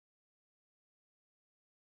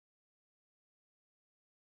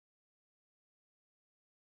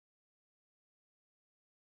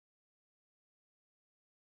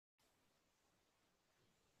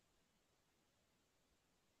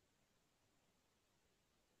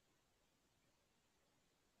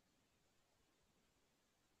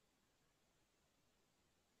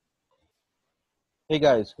Hey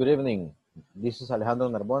guys, good evening. This is Alejandro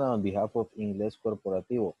Narbona on behalf of Ingles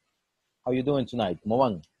Corporativo. How you doing tonight? ¿Cómo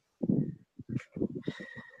van?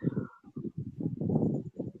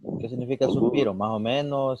 ¿Qué significa el suspiro? ¿Más o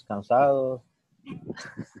menos? ¿Cansados?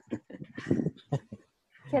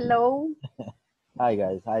 Hello. Hi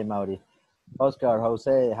guys, hi Mauri. Oscar,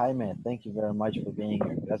 Jose, Jaime, thank you very much for being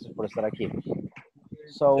here. Gracias por estar aquí.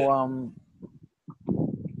 So,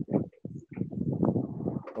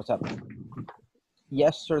 what's up?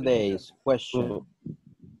 Yesterday's question.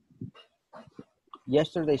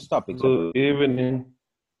 Yesterday's topic. Good evening.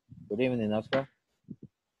 Good evening, Oscar.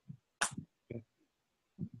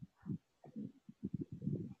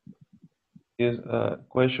 Is a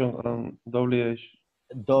question on WH.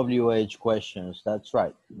 WH questions, that's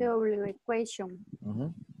right. The question.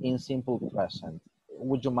 In simple present.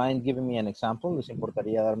 Would you mind giving me an example? ¿Les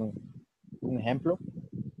importaría darme un ejemplo?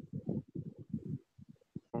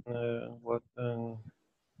 What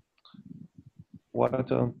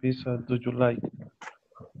pizza do you like?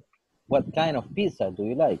 What kind of pizza do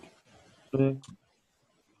you like?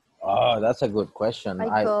 Oh, that's a good question.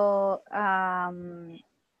 I go, How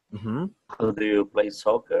do you play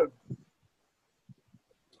soccer?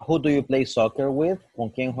 Who do you play soccer with? ¿Con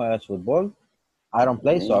quién juegas fútbol? I don't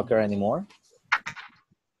play soccer anymore.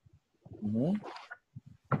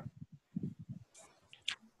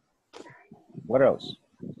 What else?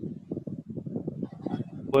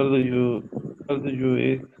 Where do you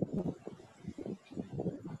eat?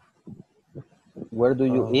 Where do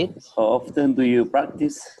you eat? How often do you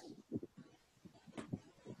practice?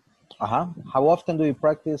 How often do you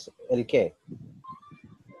practice el qué?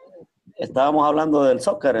 Estábamos hablando del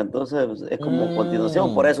soccer, entonces es como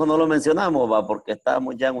continuación, por eso no lo mencionamos, va, porque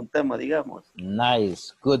estábamos ya en un tema, digamos.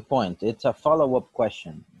 Nice, good point. It's a follow-up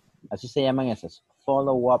question. Así se llaman esas,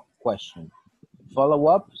 follow-up question.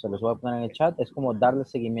 Follow-up, se los voy a poner en el chat, es como darle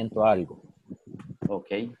seguimiento a algo. Ok.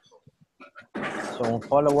 So, un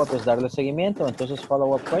follow-up es darle seguimiento, entonces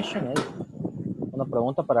follow-up question es una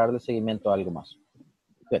pregunta para darle seguimiento a algo más.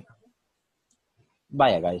 Good.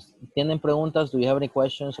 Vaya, guys. ¿Tienen preguntas? Do you have any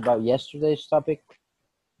questions about yesterday's topic?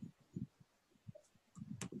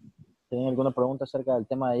 ¿Tienen alguna pregunta acerca del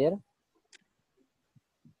tema de ayer?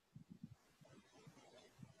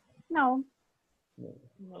 no.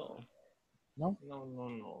 No?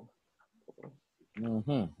 No.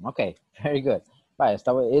 Okay, very good. Vaya,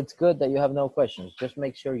 it's good that you have no questions. Just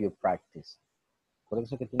make sure you practice. Por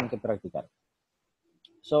eso que tienen que practicar.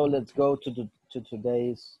 So let's go to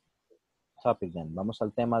today's topic then. Vamos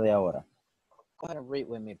al tema de ahora. Go ahead and read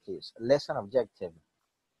with me, please. Lesson objective.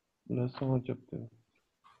 Lesson objective.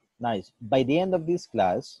 Nice. By the end of this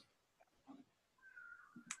class.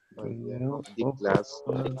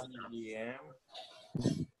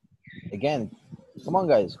 Again, come on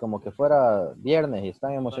guys, como que fuera viernes y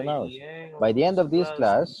están emocionados. By the end of this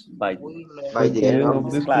class. By the end of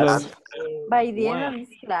this class. By the end of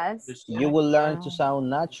this class. You will learn to sound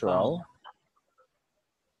natural.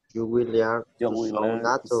 You will learn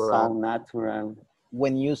to sound natural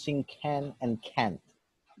when using can and can't.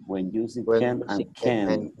 When using can and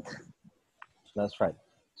can't. That's right.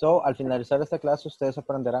 So, al finalizar esta clase, ustedes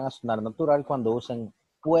aprenderán a sonar natural cuando usen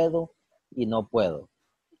puedo y no puedo.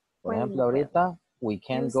 Por ejemplo, ahorita, we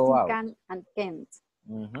can't go out. Can and can't.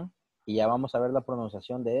 Y ya vamos a ver la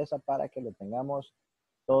pronunciación de esa para que lo tengamos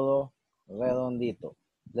todo redondito.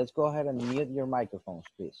 Let's go ahead and mute your microphones,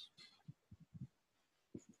 please.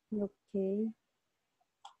 Okay.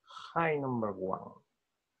 Hi, number 1.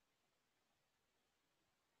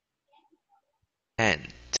 And.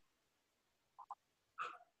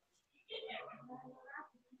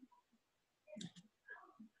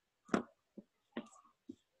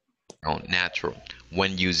 Natural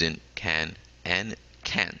when using can and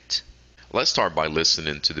can't. Let's start by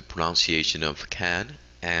listening to the pronunciation of can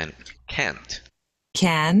and can't.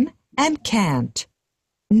 Can and can't.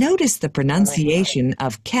 Notice the pronunciation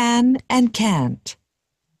of can and can't.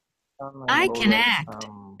 I can act,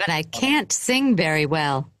 but I can't sing very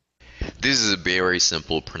well. This is a very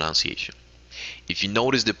simple pronunciation. If you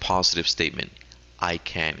notice the positive statement, I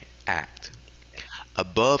can act,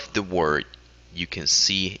 above the word, you can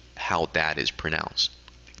see how that is pronounced.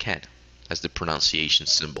 Can, as the pronunciation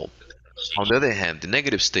symbol. On the other hand, the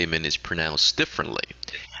negative statement is pronounced differently.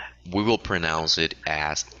 We will pronounce it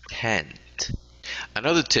as can't.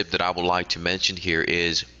 Another tip that I would like to mention here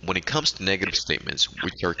is when it comes to negative statements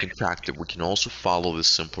which are contracted, we can also follow this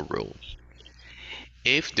simple rule.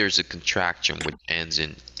 If there's a contraction which ends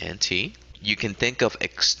in nt, you can think of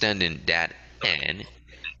extending that n.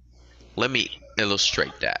 Let me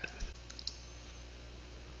illustrate that.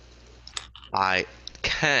 I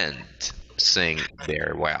can't sing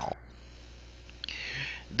very well.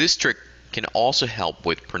 This trick can also help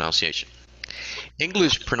with pronunciation.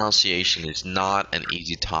 English pronunciation is not an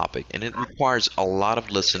easy topic and it requires a lot of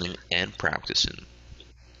listening and practicing.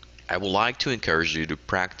 I would like to encourage you to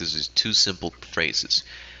practice these two simple phrases.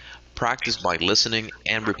 Practice by listening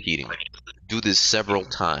and repeating. Do this several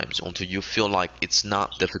times until you feel like it's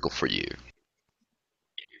not difficult for you.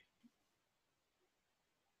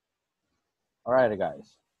 All right,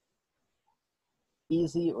 guys.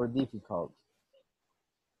 Easy or difficult?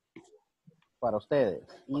 Para ustedes,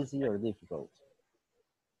 easy or difficult?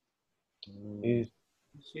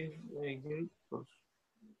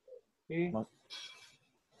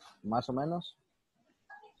 Más o menos?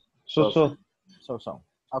 So.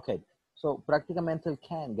 Okay, so prácticamente el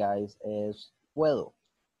can, guys, es puedo.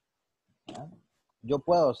 ¿Ya? Yo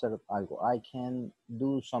puedo hacer algo. I can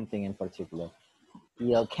do something in particular.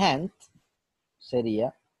 Y el can't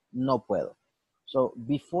sería no puedo. So,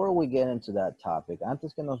 before we get into that topic,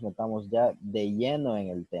 antes que nos metamos ya de lleno en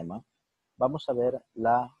el tema, vamos a ver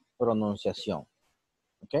la pronunciación.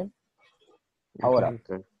 ¿Ok? Ahora,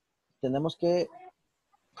 tenemos que,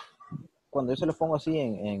 cuando yo se lo pongo así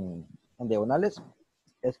en diagonales,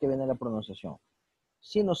 es que viene la pronunciación.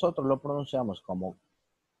 Si nosotros lo pronunciamos como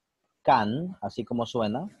can, así como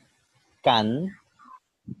suena, can,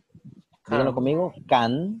 díganlo conmigo,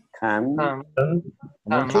 can, como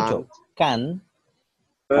un chucho, can,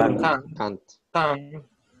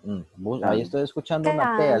 ahí estoy escuchando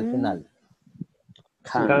una T al final.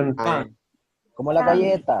 Como la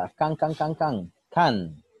galleta, can.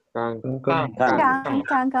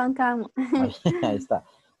 Ahí está.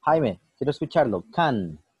 Jaime, quiero escucharlo.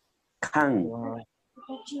 Can.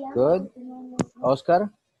 Good. Oscar.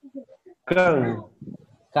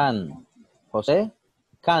 Can. José.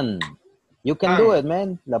 Can. You can do it,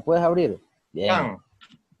 man. La puedes abrir. Bien.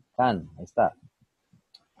 Can. Ahí está.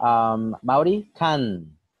 Mauri.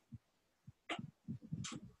 Can.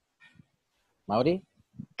 Mauri.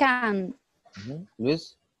 Can.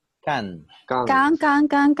 Luis. Can. Can.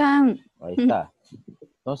 Ahí está.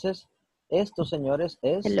 Entonces, esto, señores,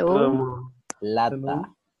 es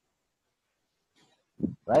lata.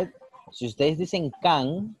 Right? Si ustedes dicen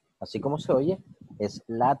can, así como se oye, es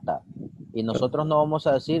lata. Y nosotros no vamos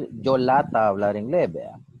a decir yo lata a hablar inglés,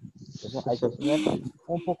 vea. Entonces hay que tener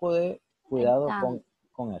un poco de cuidado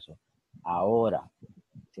con eso. Ahora,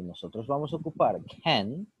 si nosotros vamos a ocupar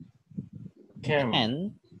can,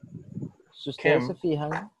 si ustedes se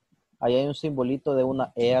fijan, ahí hay un simbolito de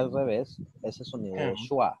una E al revés, ese sonido de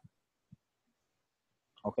schwa.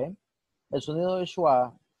 ¿Ok? El sonido de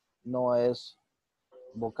schwa no es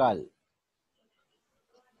vocal,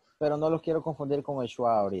 pero no lo quiero confundir con el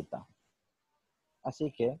schwa ahorita.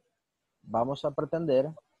 Así que vamos a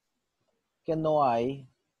pretender que no hay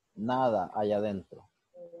nada allá adentro.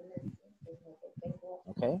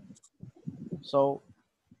 ¿Ok? So,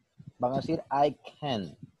 van a decir I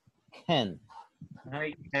can.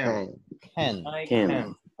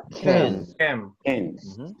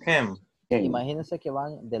 Imagínense que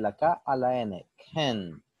van de la K a la N.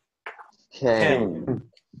 Can.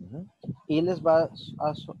 Y les va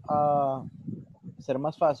a ser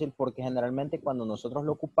más fácil porque generalmente cuando nosotros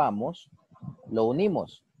lo ocupamos, lo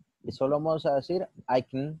unimos. Y solo vamos a decir I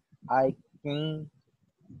can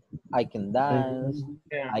dance,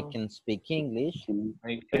 I can speak English.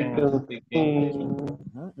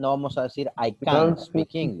 No vamos a decir I can't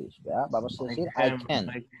speak English, ¿verdad? Vamos a decir I can.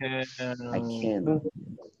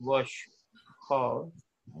 Wash car.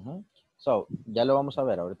 So, ya lo vamos a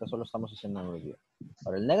ver. Ahorita solo estamos haciendo un review.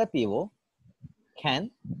 Ahora, el negativo,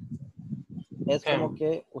 can, es como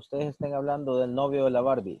que ustedes estén hablando del novio de la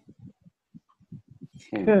Barbie.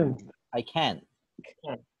 I can.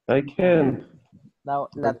 Now,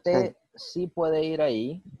 la T sí puede ir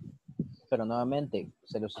ahí, pero nuevamente,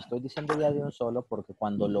 se los estoy diciendo ya de un solo porque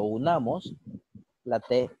cuando lo unamos, la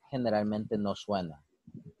T generalmente no suena.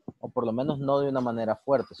 O por lo menos no de una manera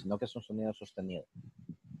fuerte, sino que es un sonido sostenido.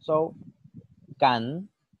 So, can.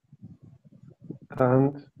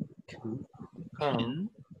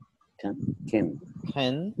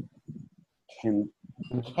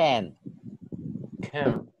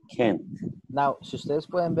 Now, si ustedes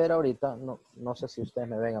pueden ver ahorita, no sé si ustedes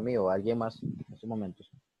me ven a mí o a alguien más en estos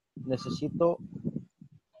momentos. Necesito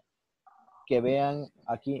que vean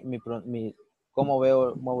aquí cómo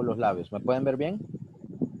muevo los labios. ¿Me pueden ver bien?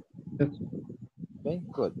 Okay,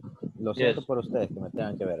 good. Lo siento por ustedes que me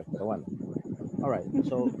tengan que ver, pero bueno. All right,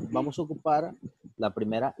 so vamos a ocupar la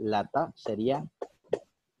primera lata, sería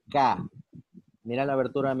K. Mira la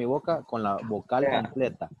abertura de mi boca con la vocal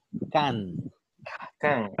completa. Can.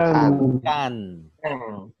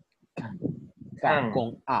 K,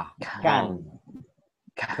 con A. Can.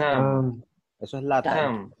 Can. Eso es lata.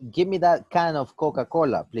 Can. Give me that can of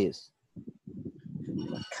Coca-Cola, please.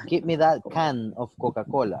 Give me that can of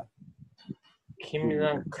Coca-Cola. Give me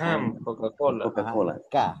that can Coca-Cola. Coca-Cola.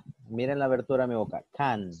 K. Miren la abertura de mi boca.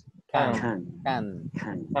 Can. Can. Can. Can.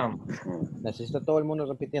 Can. Necesito todo el mundo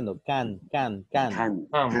repitiendo. Can. Can. Can. Can.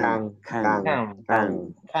 Can. Can. Can.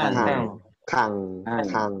 Can. Can. Can.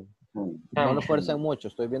 Can. No lo fuercen mucho.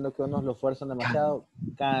 Estoy viendo que unos lo fuerzan demasiado.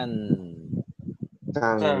 Can.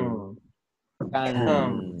 Can. Can.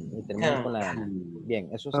 Can. Y termino con la N. Bien,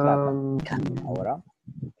 eso es lata. Ahora,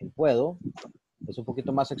 el puedo es un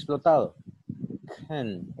poquito más explotado.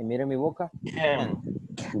 Can. Y miren mi boca. Can.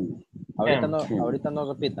 Ahorita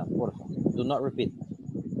no repitan, por favor. Do not repeat.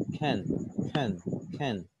 Can. Can.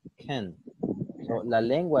 Can. Can. So, la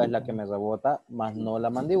lengua es la que me rebota, más no la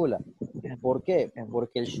mandíbula. ¿Por qué?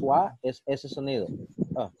 Porque el schwa es ese sonido.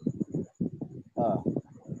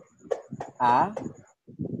 A,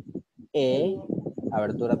 E,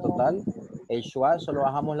 abertura total. El schwa solo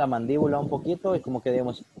bajamos la mandíbula un poquito y como que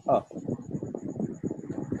digamos,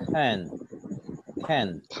 can,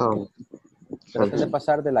 can. Traten de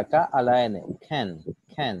pasar de la K a la N. Can,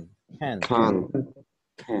 can, can. Can.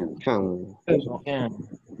 Can. Can.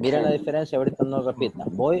 Miren la diferencia, ahorita no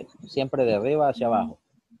repitan. Voy siempre de arriba hacia abajo.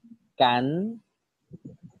 Can,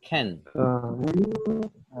 can.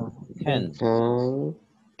 Can.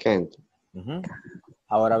 Can.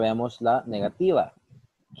 Ahora veamos la negativa.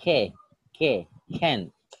 Que,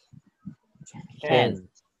 can. Can.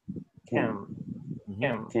 Can.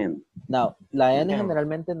 Now, la N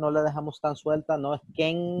generalmente no la dejamos tan suelta, no es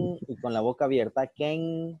ken y con la boca abierta,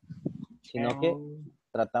 ken, sino que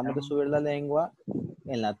tratamos de subir la lengua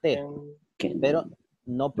en la T, pero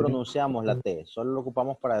no pronunciamos la T, solo lo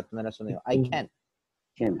ocupamos para detener el sonido. I can.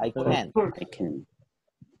 I can.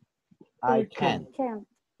 I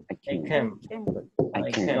can.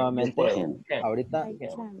 Nuevamente, ahorita,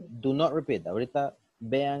 do not repeat. Ahorita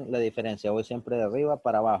vean la diferencia. Voy siempre de arriba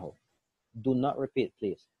para abajo. Do not repeat,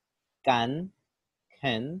 please. Can,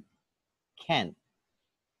 can, can.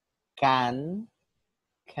 Can,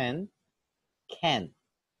 can, can.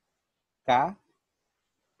 Ka,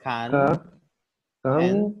 can,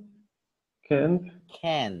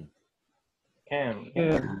 can.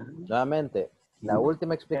 Nuevamente, la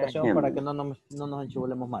última explicación para que no nos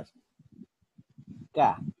enchibulemos más.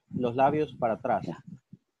 K, los labios para atrás.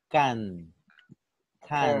 Can,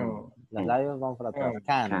 can. Los labios van para atrás.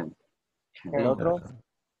 Can. El otro,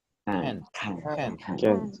 can, can.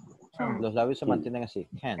 Los labios se mantienen así.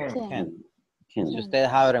 Can, can. Si ustedes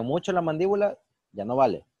abren mucho la mandíbula, ya no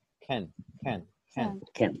vale. Can, can, can.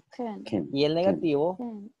 Y el negativo,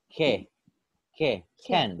 que,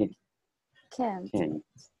 can.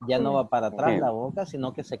 Ya no va para atrás la boca,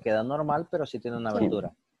 sino que se queda normal, pero sí tiene una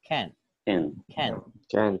abertura. Can.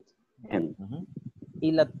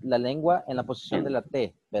 Y la lengua en la posición de la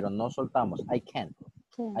T, pero no soltamos. I can.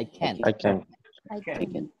 I can.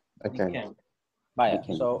 Vaya,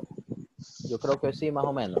 so, yo creo que sí, más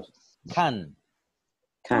o menos. Can.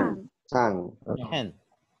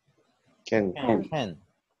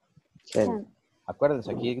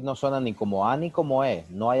 Acuérdense, aquí no suena ni como A ni como E.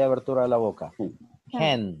 No hay abertura de la boca.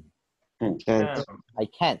 Can. I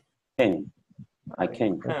can.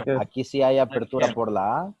 Aquí sí hay apertura por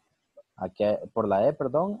la A. Aquí por la E,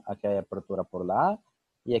 perdón. Aquí hay apertura por la A.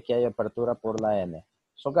 Y aquí hay apertura por la N.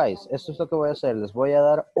 So, guys, esto es lo que voy a hacer. Les voy a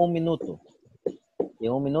dar un minuto. Y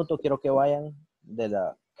en un minuto quiero que vayan de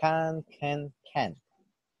la can.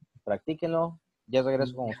 Practíquenlo. Ya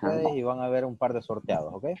regreso con ustedes y van a ver un par de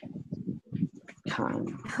sorteados, ¿ok?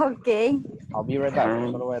 Ok. I'll be right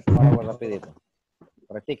back. Solo voy a tomar agua rapidito.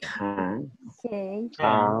 Practiquen. Ok.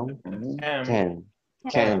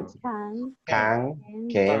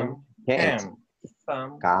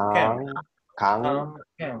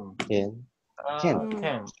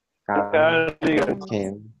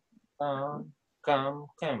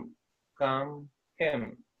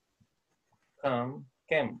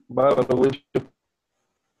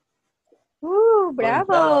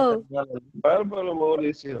 Bravo. Bárbaro,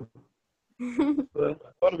 Mauricio.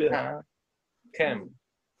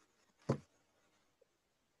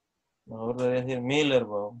 Mejor de decir Miller,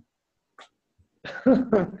 bro.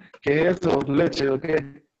 ¿Qué es esto? ¿Leche o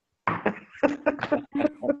qué?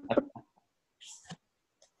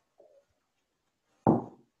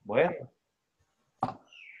 Bueno.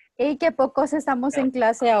 Y qué pocos estamos en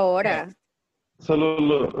clase ahora. Solo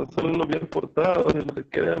los bien portados es lo que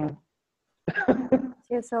queremos.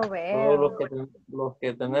 Eso Todos veo. los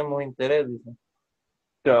que tenemos interés, dicen.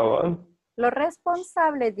 Cabal. Lo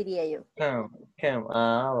responsable, diría yo. Can.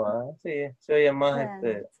 Ah, va. Sí, se oye más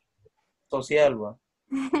Can't. social, va.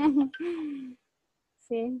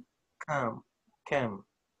 Sí. Can. Can.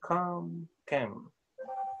 Can. Can.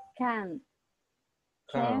 Can.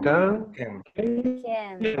 Can. Can.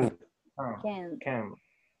 Can.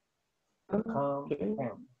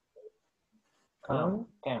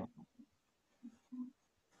 Can.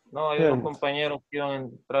 No, hay unos compañeros que iban a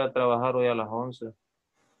entrar a trabajar hoy a las 11.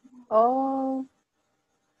 Oh.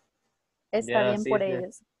 Está Ya, bien sí, por sí.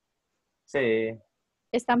 ellos. Sí.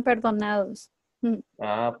 Están perdonados.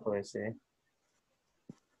 Ah, pues sí.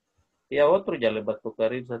 Y a otros ya les va a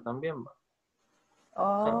tocar irse también, va.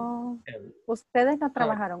 Oh. Ustedes no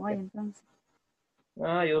trabajaron hoy, entonces.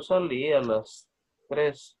 Ah, yo salí a las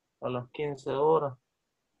 3, a las 15 horas.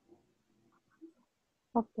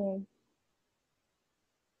 Ok.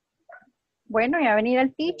 Bueno, ya va a venir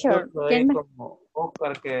el teacher. Yo ¿Quién me- como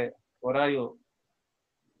Oscar, que horario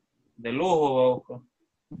de lujo, va, Oscar.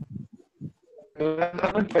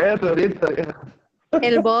 Respeto ahorita.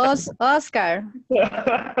 El boss, Oscar.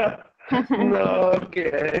 No,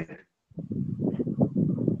 okay.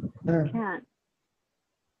 Can.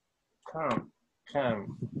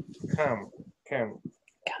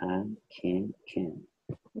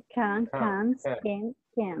 Can.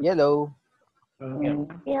 Can. Yellow.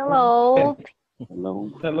 Hello.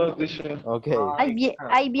 Hello, teacher. Okay.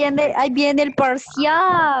 Ahí viene el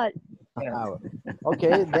parcial. Ah, ok,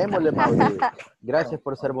 démosle, Mauri. Gracias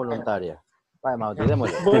por ser voluntaria. Bye, Mauri,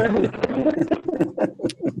 démosle. Bueno.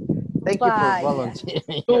 Thank you for Vaya.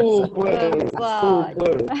 volunteering. Tú puedes.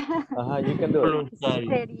 Ajá, you can do it. Voluntario.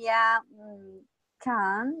 Sería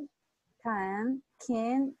can, cans.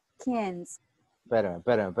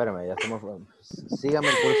 Espérame, ya estamos. Sígame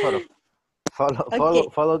el cursor. Okay.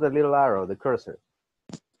 Follow the little arrow, the cursor.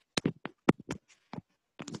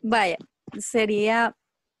 Vaya, sería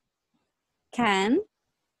can.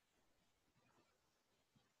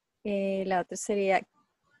 La otra sería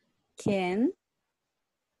can,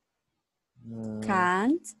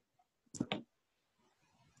 can't.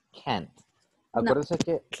 Can't. Acuérdense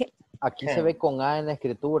que aquí se ve con A en la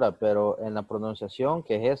escritura, pero en la pronunciación,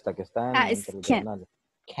 que es esta, que está en Es entre los can. diagonales.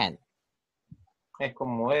 Can. Es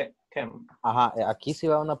como can. Ajá, aquí sí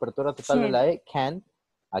va una apertura total de la E, can't.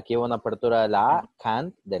 Aquí va una apertura de la A,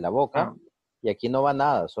 can't, de la boca. Y aquí no va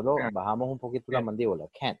nada, solo bajamos un poquito la mandíbula.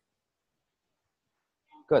 Can't.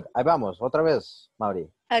 Good. Ahí vamos, otra vez, Mauri.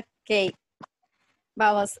 Ok.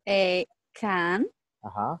 Vamos, can,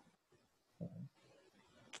 Ajá.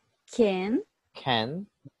 can, Can.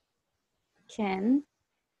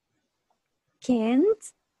 can't.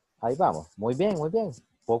 Ahí vamos. Muy bien, muy bien.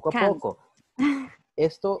 Poco a Can't. poco.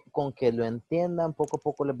 Esto, con que lo entiendan, poco a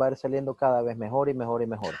poco les va a ir saliendo cada vez mejor y mejor y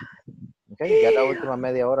mejor. ¿Ok? Ya la última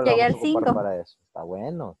media hora la Llegué vamos a al ocupar 5. para eso. Está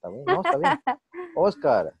bueno, está bien. No, está bien.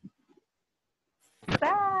 Oscar,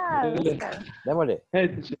 Oscar. démosle. Hey,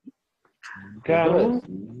 teacher. Let's do it.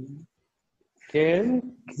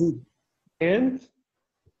 Can.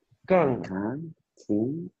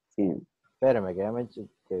 Espérame, que ya me...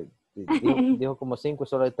 Que dijo como 5 y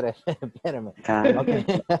solo hay 3. Espérame. Okay.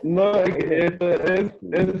 No, es que esto es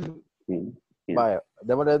Vaya,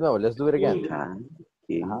 démosle de nuevo. Let's do it again. Ajá.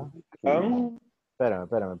 can, Espérame.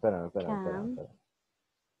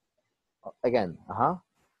 Again. Ajá.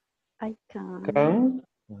 I can.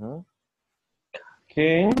 Ujú.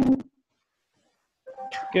 Can't.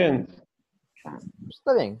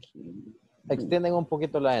 Está bien. Extienden un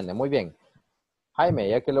poquito la N. Muy bien. Jaime,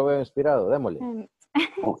 ya que lo veo inspirado, démosle.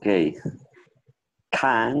 Ok.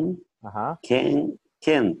 Can, Ajá. can.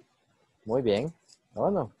 Muy bien.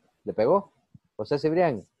 Bueno, le pegó. José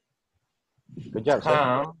Cibrián. Good job, sir.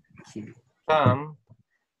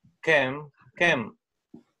 Can.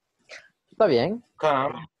 Está bien.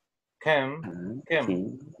 Can.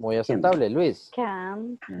 Muy aceptable. Luis.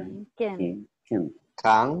 Can.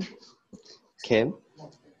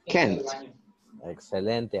 Can't.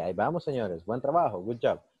 Excelente. Ahí vamos, señores. Buen trabajo. Good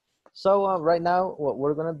job. So, right now, what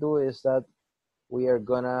we're going to do is that we are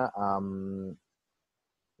going to,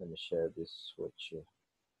 let me share this with you.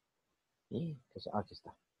 Aquí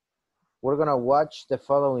está. We're going to watch the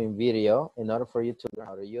following video in order for you to learn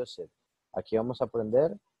how to use it. Aquí vamos a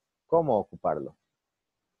aprender cómo ocuparlo.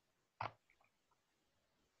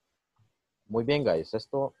 Muy bien, guys.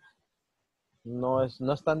 Esto no es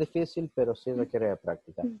tan difícil, pero sí requiere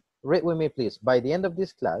práctica. Read with me, please. By the end of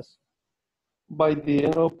this class, By the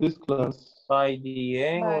end of this class,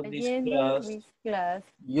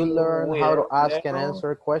 you learn how to ask and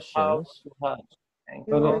answer questions.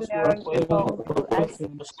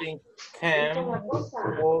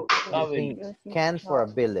 Using can for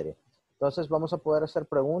ability. Entonces vamos a poder hacer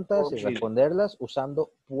preguntas y responderlas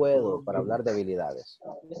usando puedo para hablar de habilidades.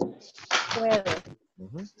 Puedo.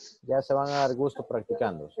 Ya se van a dar gusto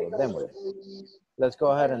practicando. So, démosle. Let's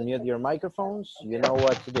go ahead and mute your microphones. You know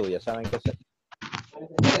what to do. Ya saben qué hacer.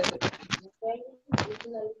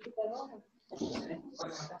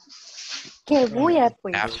 Qué bulla,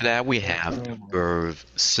 pues. After that, we have verb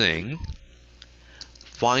sing.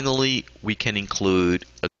 Finally, we can include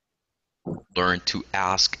learn to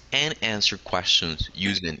ask and answer questions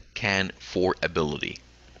using can for ability.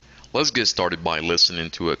 Let's get started by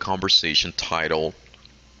listening to a conversation titled,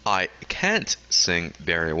 I can't sing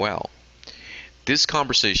very well. This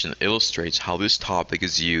conversation illustrates how this topic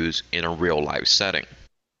is used in a real-life setting.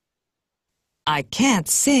 I can't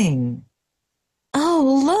sing.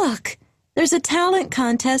 Oh, look! There's a talent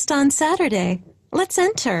contest on Saturday. Let's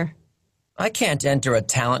enter. I can't enter a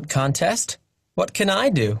talent contest. What can I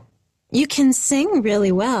do? You can sing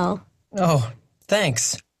really well. Oh,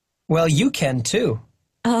 thanks. Well, you can too.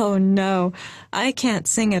 Oh, no. I can't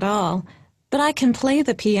sing at all. But I can play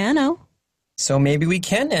the piano. So maybe we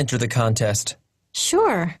can enter the contest.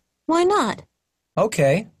 Sure. Why not?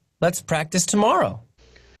 Okay. Let's practice tomorrow.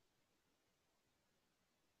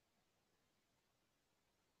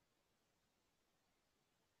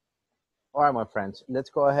 All right, my friends, let's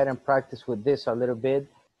go ahead and practice with this a little bit.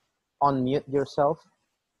 Unmute yourself.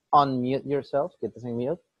 Unmute yourself. Get this in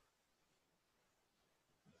mute.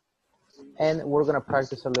 And we're going to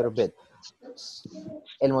practice a little bit.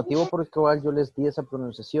 El motivo por el cual yo les di esa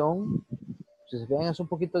pronunciación, si se fijan, es un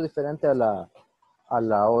poquito diferente a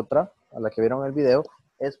la otra, a la que vieron en el video,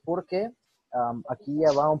 es porque aquí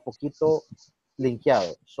ya va un poquito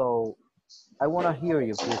linkeado. So, I want to hear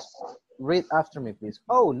you, please. Read after me, please.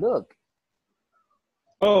 Oh, look.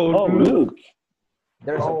 Oh, look.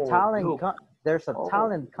 There's a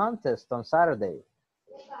talent contest on Saturday.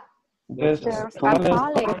 There's a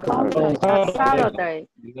talent contest on Saturday.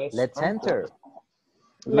 Let's enter.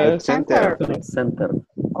 Let's enter. Let's enter.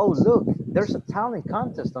 Oh, look, there's a talent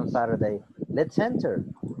contest on Saturday. Let's enter.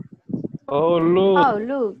 Oh, look. Oh,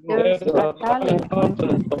 look, there's a talent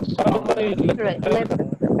contest on Saturday. Let's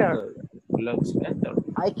enter. Let's enter.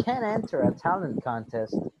 I can enter a talent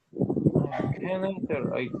contest. I can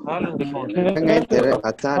enter a talent contest. Can enter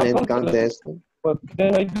a talent contest. What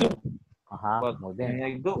can I do? Muy bien. Can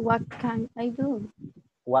I do? What can I do?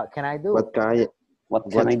 What can I do? What can I What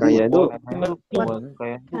can I do? do? What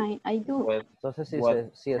can I do? Entonces,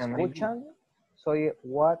 si escuchan, soy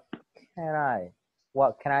what can I?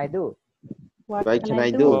 What can I do? What can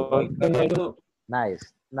I do? What can I do?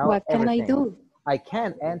 Nice. Now What can I everything. do? I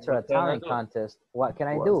can't enter a talent contest. What can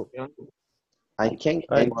I do? I can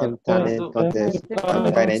enter talent contest.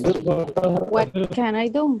 What can I do? What can I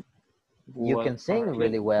do? You can sing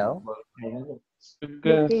really well. You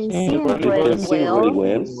can sing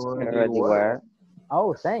really well.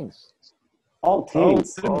 Oh, thanks. Oh,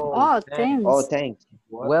 thanks. Oh, thanks. Oh, thanks.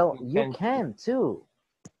 Well, you can too.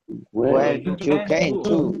 Well, you can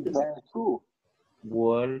too.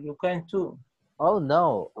 Well, you can too. Oh,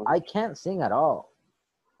 no, I can't sing at all.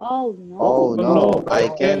 Oh, no. Oh, no, I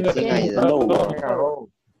can't sing either.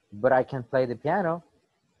 But I can play the piano.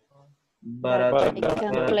 But I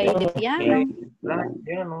can play the piano.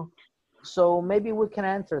 So maybe we can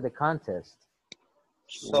enter the contest.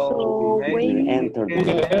 So we enter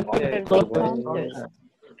the contest.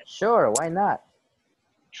 Sure, why not?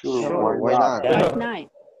 Sure, why not? Why not?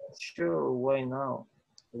 Sure, why not?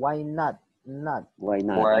 Why not? Not. Why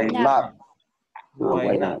not? Why not?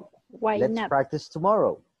 Why not? Why Let's not? practice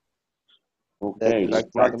tomorrow. Okay,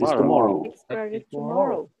 Let's practice tomorrow. Let's practice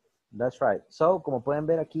tomorrow. That's right. So, como pueden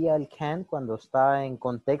ver aquí, el can, cuando está en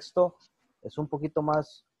contexto, es un poquito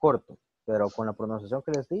más corto, pero con la pronunciación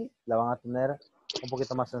que les di, la van a tener un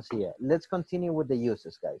poquito más sencilla. Let's continue with the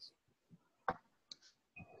uses, guys.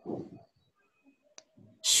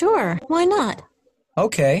 Sure, why not?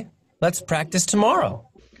 Okay, let's practice tomorrow.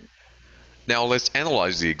 Now let's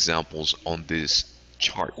analyze the examples on this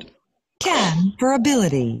chart. Can for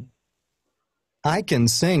ability. I can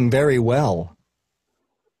sing very well.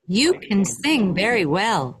 You can sing very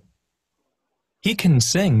well. He can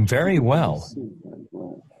sing very well.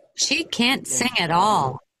 She can't sing at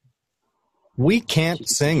all. We can't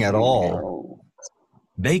sing at all.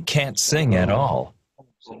 They can't sing at all.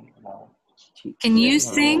 Can you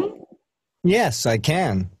sing? Yes, I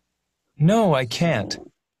can. No, I can't.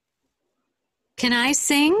 Can I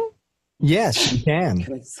sing? Yes, you can.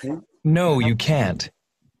 No, you can't.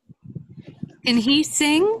 Can he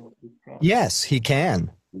sing? Yes, he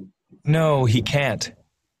can. No, he can't.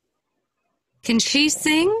 Can she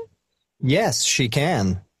sing? Yes, she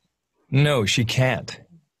can. No, she can't.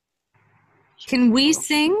 Can we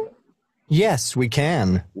sing? Yes, we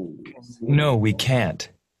can. No, we can't.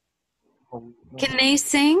 Can they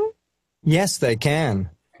sing? Yes, they can.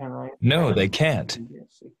 No, they can't.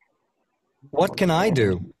 What can I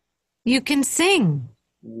do? You can sing.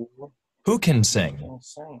 Who can sing?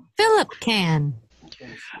 Philip can.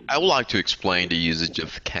 I would like to explain the usage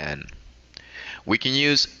of can. We can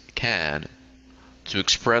use can to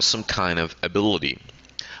express some kind of ability,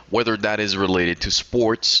 whether that is related to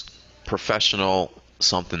sports, professional,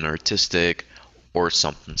 something artistic, or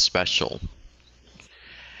something special.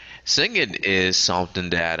 Singing is something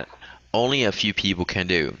that only a few people can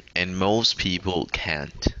do, and most people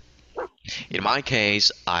can't. In my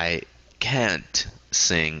case, I can't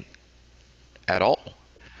sing at all.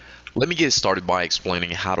 Let me get started by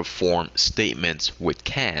explaining how to form statements with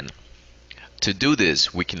can. To do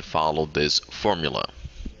this, we can follow this formula.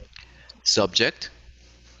 Subject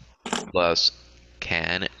plus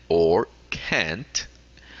can or can't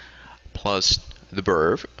plus the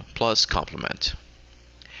verb plus complement.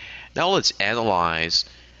 Now let's analyze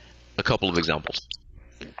a couple of examples.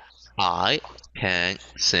 I can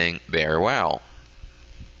sing very well.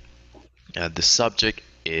 The subject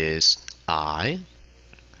is I.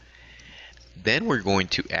 Then we're going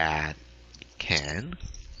to add can.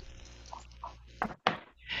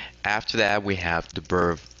 After that, we have the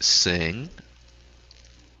verb sing.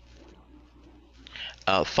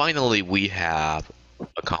 Finally, we have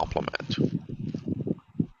a complement.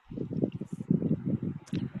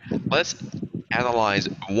 Let's analyze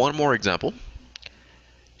one more example.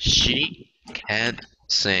 She can't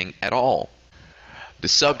sing at all. The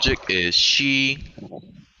subject is she.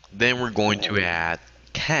 Then we're going to add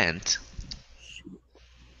can't.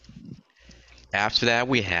 After that,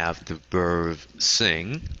 we have the verb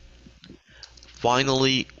sing.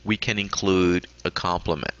 Finally, we can include a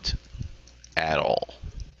complement, at all.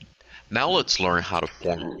 Now let's learn how to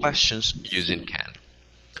form questions using can.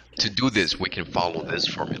 To do this, we can follow this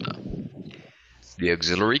formula. The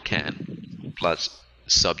auxiliary can plus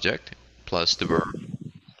subject plus the verb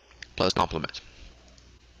plus complement.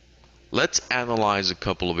 Let's analyze a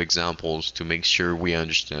couple of examples to make sure we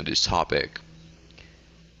understand this topic.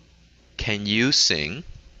 Can you sing?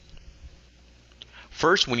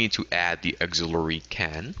 First, we need to add the auxiliary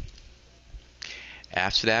can.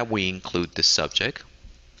 After that, we include the subject.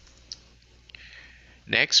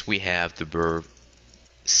 Next, we have the verb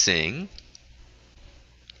sing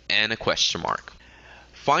and a question mark.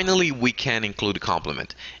 Finally, we can include a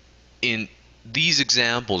complement. In these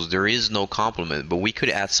examples, there is no complement, but we could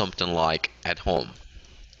add something like at home.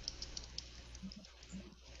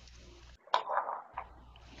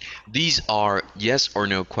 These are yes or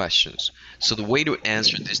no questions. So the way to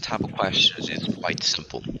answer this type of questions is quite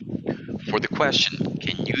simple. For the question,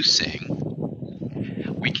 can you sing?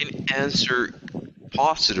 We can answer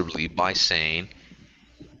positively by saying,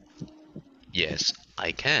 yes,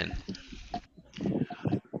 I can.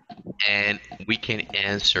 And we can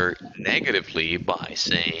answer negatively by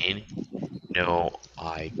saying, no,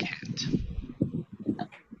 I can't.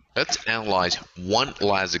 Let's analyze one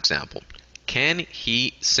last example. Can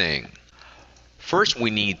he sing? First, we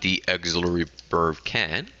need the auxiliary verb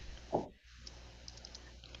can.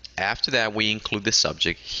 After that, we include the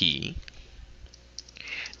subject he.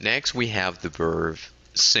 Next, we have the verb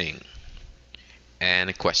sing and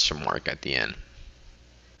a question mark at the end.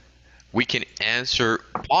 We can answer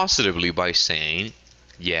positively by saying,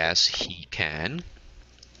 yes, he can.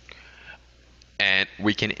 And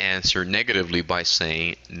we can answer negatively by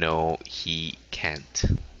saying, no, he can't.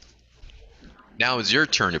 Now it's your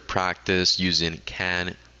turn to practice using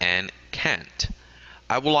can and can't.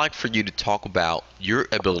 I would like for you to talk about your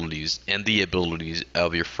abilities and the abilities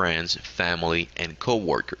of your friends, family, and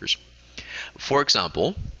co-workers. For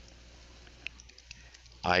example,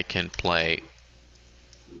 I can play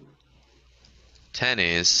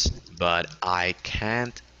tennis, but I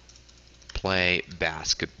can't play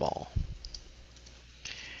basketball.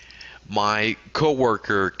 My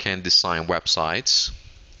coworker can design websites,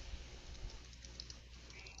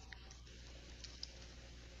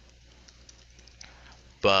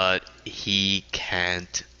 but he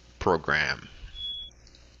can't program.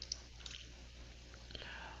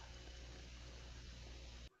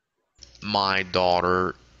 My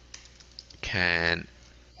daughter can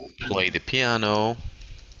play the piano,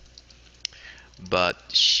 but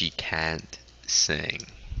she can't sing.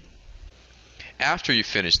 After you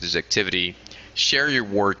finish this activity, share your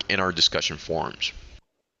work in our discussion forums.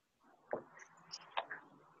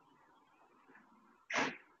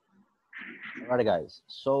 Alright guys,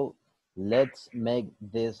 so let's make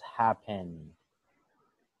this happen.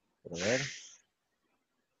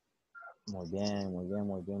 Muy bien, muy bien,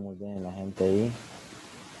 muy bien, muy bien. La gente ahí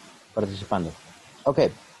participando. Okay,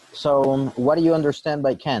 so what do you understand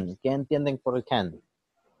by can? ¿Qué entienden por el can?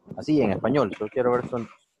 Así en español. Yo quiero ver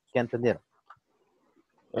qué entendieron.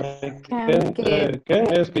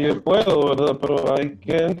 Can es que yo puedo, ¿verdad? Pero I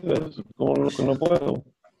can't es como lo que no puedo.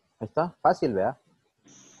 Ahí está, fácil, ¿verdad?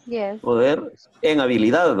 Yes. Poder en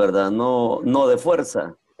habilidad, ¿verdad? No, no de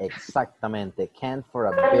fuerza. Exactamente. Can for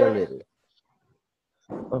ability.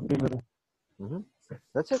 Ability.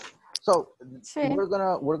 That's it. So Sí. we're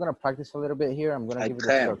gonna practice a little bit here. I'm gonna I give you the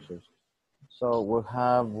can. structures. So we'll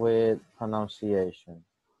have with pronunciation.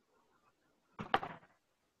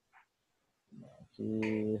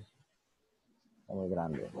 Aquí está muy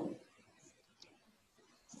grande.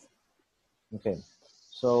 Okay.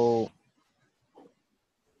 So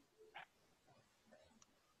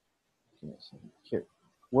here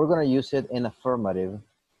we're gonna use it in affirmative.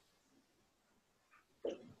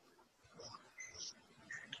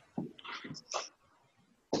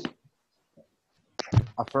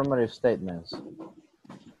 Affirmative statements.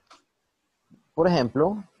 Por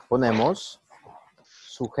ejemplo, ponemos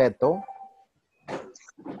sujeto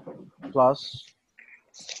plus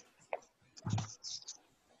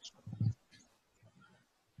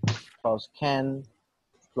can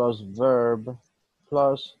plus verb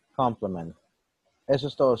plus complement. Eso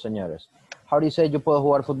es todo, señores. How do you say yo puedo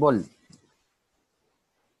jugar fútbol?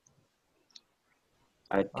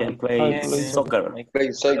 I can play soccer. I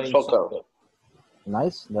play soccer.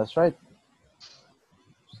 Nice, that's right.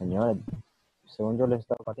 Señores, según yo les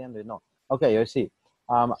estaba pateando y no. Okay, I see.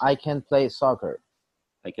 I can play soccer.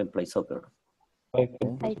 I can play soccer. I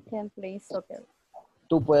can play soccer.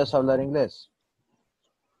 ¿Tú puedes hablar inglés?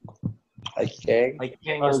 I can. I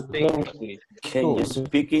can speak English. Can you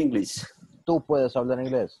speak English? ¿Tú puedes hablar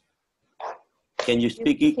inglés? Can you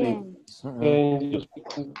speak English?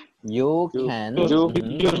 You can.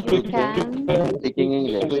 Speak in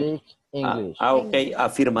English. Speak English. Ok.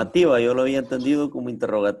 Afirmativa. Yo lo había entendido como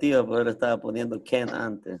interrogativa, pero le estaba poniendo can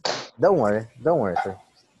antes. Don't worry, sir.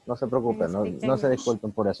 No se preocupen, no se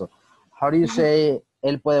disculpen por eso. How do you say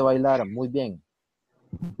él puede bailar? Muy bien.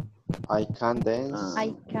 I can dance.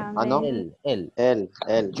 I can no. Él.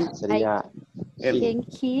 Sería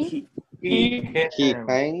He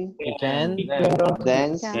can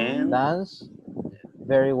dance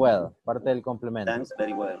very well. Parte del complemento. Dance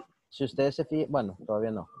very well. Si ustedes se fijan, bueno,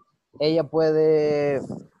 todavía no. Ella puede,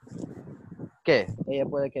 ¿qué? ¿Ella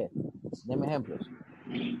puede qué? Deme ejemplos.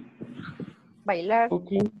 bailar.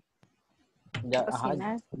 Ya,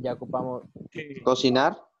 Cocinar. ya ocupamos.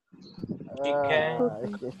 cocinar.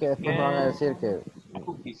 Es que después me van a decir que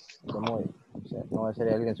no va a ser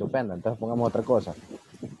alguien se ofenda, entonces pongamos otra cosa.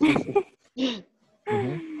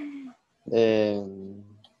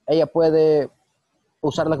 Ella puede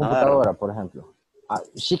usar la computadora, por ejemplo.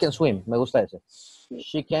 She can swim, me gusta ese.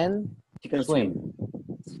 She can swim.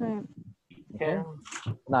 Okay.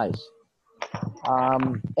 Nice.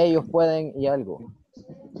 Ellos pueden y algo.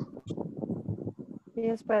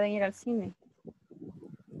 Ellos pueden ir al cine.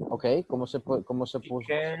 Ok, ¿cómo se puso? ¿Cómo se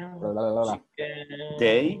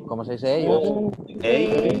dice ellos?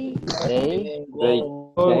 They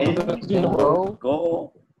go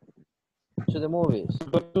to the movies.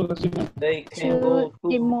 They can go to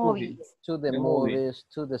the movies. To the movies,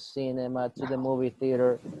 to the cinema, to the movie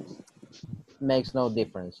theater. Makes no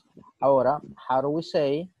difference. Ahora, how do we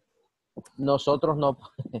say nosotros no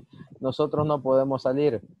podemos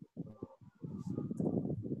salir?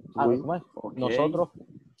 ¿Cómo es? Okay. Nosotros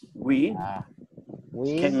we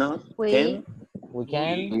cannot we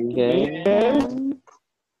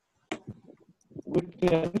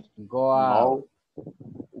can go out.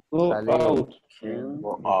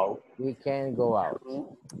 We can go out.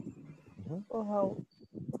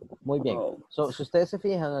 Muy bien. So, si ustedes se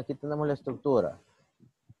fijan, aquí tenemos la estructura.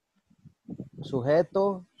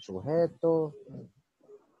 Sujeto, sujeto,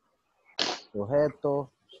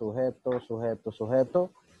 sujeto, sujeto, sujeto,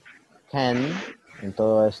 sujeto. Can, en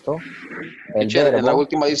todo esto. El verbo, en la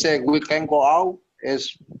última dice, we can go out,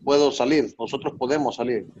 es puedo salir, nosotros podemos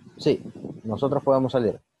salir. Sí, nosotros podemos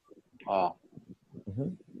salir.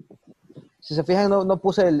 Si se fijan, no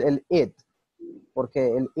puse el it,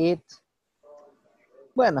 porque el it,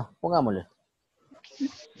 bueno, pongámosle.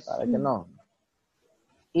 Para que no.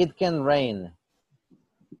 It can rain.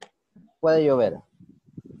 Puede llover.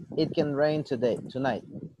 It can rain tonight.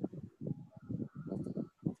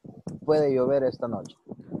 Puede llover esta noche.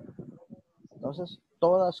 Entonces,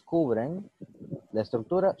 todas cubren la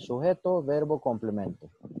estructura sujeto, verbo, complemento.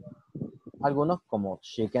 Algunos, como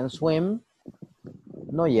she can swim,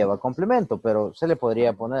 no lleva complemento, pero se le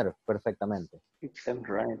podría poner perfectamente. It can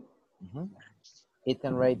rain. It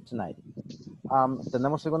can rain tonight.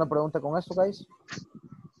 ¿Tenemos alguna pregunta con esto, guys?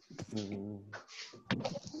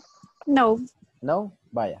 No. No,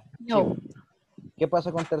 vaya. No. Sí. ¿Qué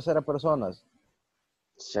pasa con tercera personas?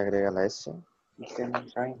 Se agrega la S.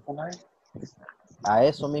 A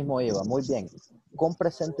eso mismo iba, muy bien. Con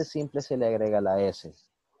presente simple se le agrega la S.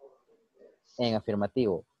 En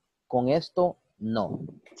afirmativo. Con esto, no.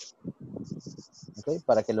 Okay,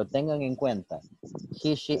 para que lo tengan en cuenta.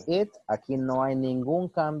 He, she, it, aquí no hay ningún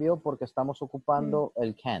cambio porque estamos ocupando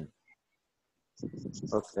el can.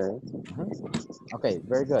 Ok. Ok,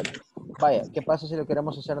 very good. Vaya, ¿qué pasa si lo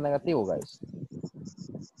queremos hacer negativo, guys?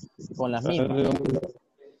 Con las mismas.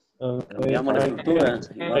 Cambiamos la estructura.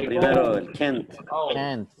 Y va primero el can't.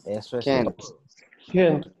 Can't, eso es. Can't.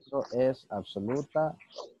 Eso es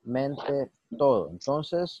absolutamente todo.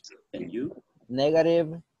 Entonces, And you.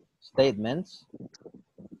 negative statements.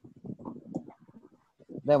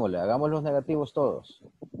 Démosle, hagamos los negativos todos.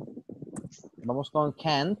 Vamos con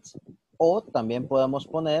can't o también podemos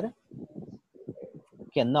poner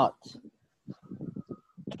cannot.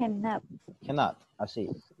 Cannot. Cannot, así.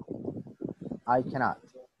 I cannot.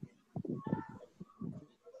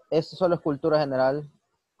 Esto solo es cultura general.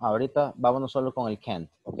 Ahorita vámonos solo con el can't,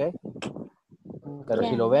 ¿ok? Pero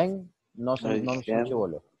si lo ven, no es un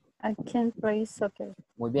chivolo. I can't play soccer.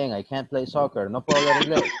 Muy bien, I can't play soccer. No puedo hablar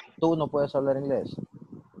inglés. Tú no puedes hablar inglés.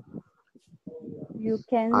 You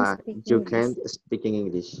can speak you English. can't speak in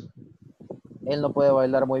English. Él no puede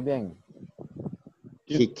bailar muy bien.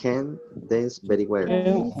 He can dance very well.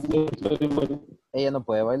 Ella no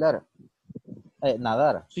puede bailar.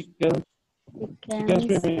 Nadar. He can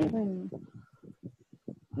swim.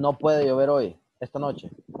 No puede llover hoy, esta noche.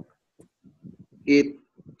 It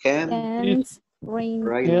can Rain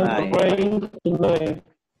tonight.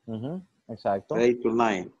 Exacto. Rain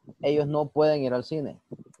tonight. Ellos no pueden ir al cine.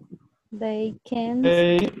 They can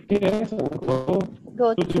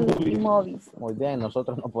go to the movies. Muy bien,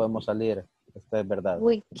 nosotros no podemos salir. Esto es verdad.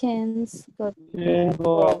 We can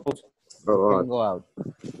go Can go out.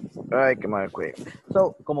 Ay, qué mal.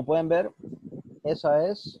 So, como pueden ver, esa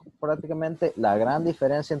es prácticamente la gran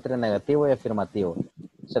diferencia entre negativo y afirmativo.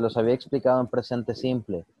 Se los había explicado en presente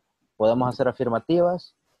simple. Podemos hacer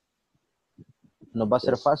afirmativas. Nos va a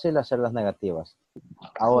ser fácil hacer las negativas.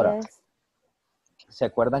 Ahora, ¿se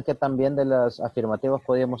acuerdan que también de las afirmativas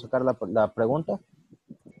podíamos sacar la pregunta?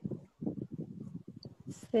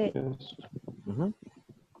 Sí.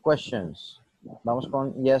 Questions. Vamos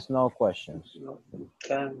con yes, no questions.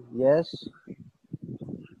 Yes,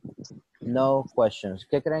 no questions.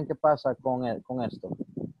 ¿Qué creen que pasa con esto?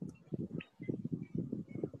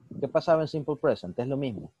 ¿Qué pasaba en simple present? Es lo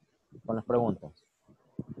mismo con las preguntas.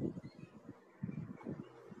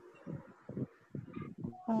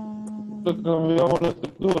 Le cambiamos la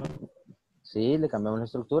estructura. Sí, le cambiamos la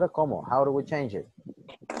estructura. ¿Cómo? How do we change it?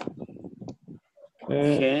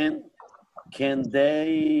 Can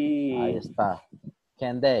they? Ahí está.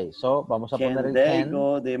 Can they? So, vamos a poner el they can.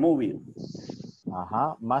 go the movie?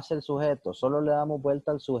 Ajá, más el sujeto. Solo le damos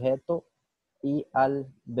vuelta al sujeto y al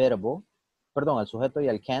verbo. Perdón, al sujeto y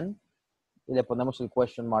al can. Y le ponemos el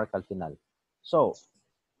question mark al final. So,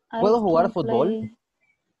 ¿puedo jugar fútbol?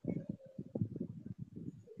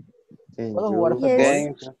 ¿Puedo jugar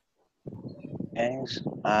fútbol? Can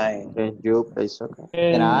you play soccer?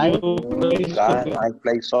 Can I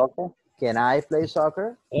play soccer? Can I play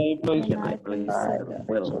soccer? Puedo.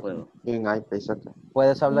 Can I play soccer?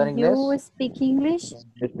 ¿Puedes hablar inglés? You speak English?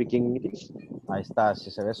 You speak English? Ahí está.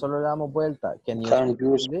 Si se ve, solo le damos vuelta. Can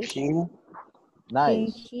you speak English?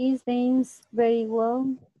 Nice. He dance very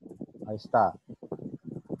well. Ahí está.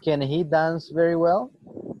 Can he dance very well?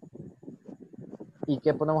 ¿Y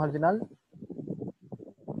qué ponemos al final?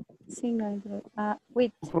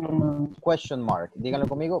 With question mark. Díganlo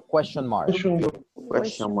conmigo. Question mark.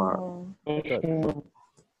 Question mark.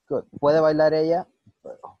 Good. ¿Puede bailar ella?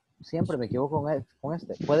 Siempre me equivoco con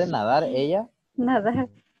este. ¿Puede nadar ella? Nadar.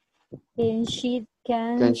 Can she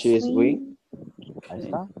swim? Ahí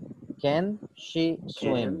está. Can she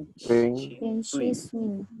swim? Can she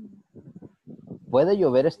swim? ¿Puede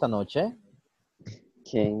llover esta noche?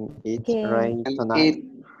 Can it rain tonight?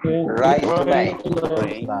 Ahí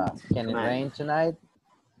está. Can it rain tonight?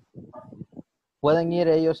 ¿Pueden ir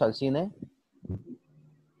ellos al cine?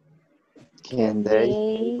 Can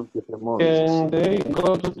they go to the movies?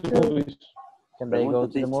 Can they go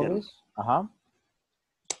to the movies? Ajá.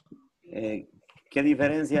 ¿Qué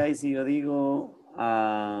diferencia hay si yo digo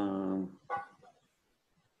can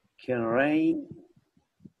rain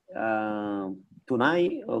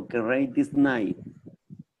tonight o can rain this night?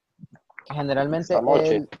 Generalmente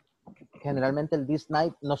generalmente el this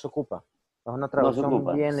night no se ocupa. Es una No se traducción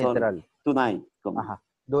ocupa. bien Solo literal. tonight. ¿Cómo? Ajá.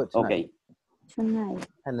 Do it tonight. Ok. Tonight.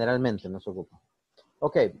 Generalmente no se ocupa.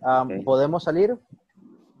 Ok, podemos salir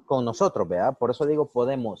con nosotros, ¿verdad? Por eso digo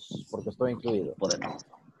podemos, porque estoy incluido. Podemos.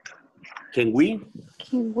 Can we?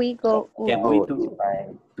 Can we go Can we out? to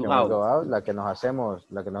Can we out? go out? La que nos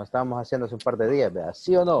estábamos haciendo hace un par de días, ¿verdad?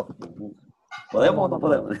 ¿Sí o no? ¿Podemos o no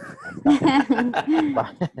podemos?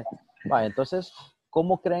 Va, entonces,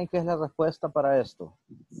 ¿cómo creen que es la respuesta para esto?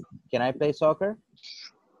 Can I play soccer?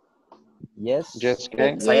 Yes. Yes,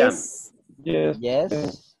 can. Yes. Yes.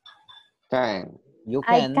 Yes. Can. You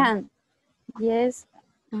I can. can. Yes.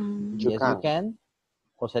 Yes, you can.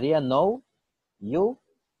 O sería no. You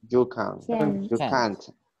You can. Can. You can't.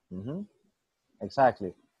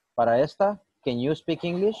 Exactly. Para esta, can you speak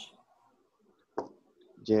English?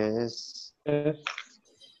 Yes. Yes.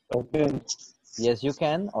 Okay. Yes, you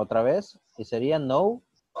can. Otra vez. Y sería no.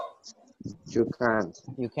 You can't.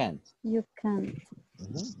 You can't. You can.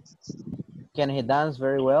 Can he dance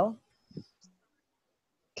very well?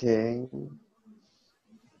 Can.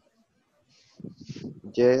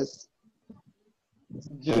 Yes.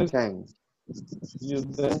 You Yes. can. You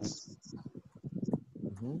can.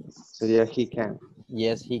 Sería he can.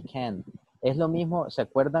 Yes, he can. Es lo mismo. ¿Se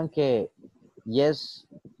acuerdan que yes,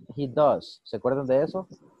 he does? ¿Se acuerdan de eso?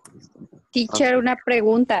 Teacher, una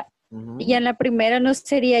pregunta. Y en la primera no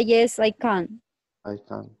sería yes, I can. I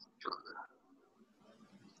can.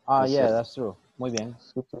 Ah, Yes, yeah, sir. that's true. Muy bien.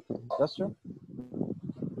 That's true.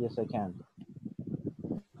 Yes, I can.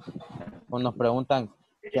 O nos preguntan,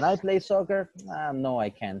 can I play soccer? No, I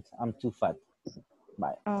can't. I'm too fat.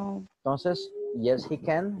 Vale. Oh. Entonces, yes, he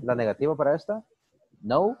can. La negativa para esta.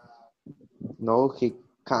 No, No, he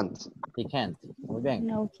can't. he can't. Muy bien.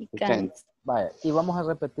 No, he He can't. can't. Vaya, y vamos a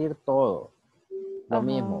repetir todo. Lo Ajá.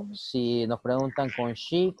 mismo. Si nos preguntan con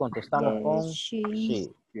she, contestamos Yes, con she.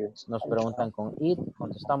 she. Nos preguntan con it,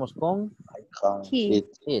 contestamos con He.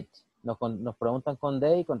 it. Nos preguntan con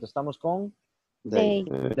they, contestamos con They.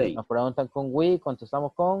 They. nos preguntan con we,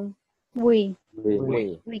 contestamos con We.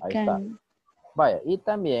 we. We Ahí can. está. Vaya, y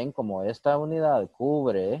también como esta unidad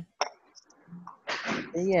cubre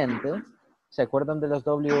siguiente, ¿se acuerdan de los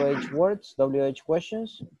WH words, WH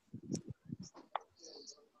questions?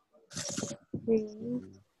 Pues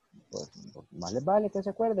más les vale que se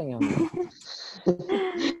acuerden.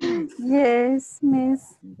 Yes,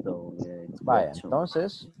 miss. Vaya,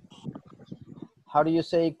 entonces, how do you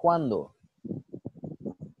say cuándo?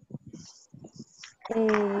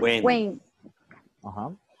 When.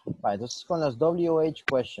 Ajá. Vale, entonces con las WH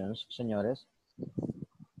questions, señores,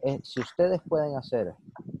 si ustedes pueden hacer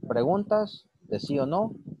preguntas de sí o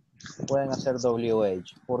no, pueden hacer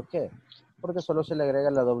WH. ¿Por qué? Porque solo se le agrega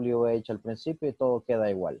la WH al principio y todo queda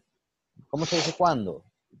igual. ¿Cómo se dice cuándo?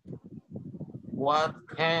 What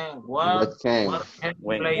can When.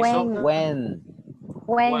 play When. soccer? When.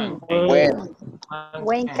 When can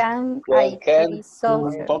When I can play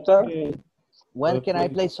soccer? soccer? When can I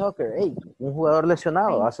play soccer? Hey, un jugador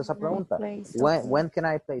lesionado When hace esa can I pregunta. play soccer? When can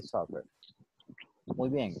I play soccer? Muy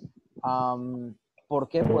bien. ¿Por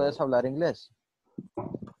qué puedes hablar inglés?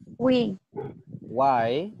 We.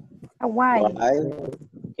 Why Why?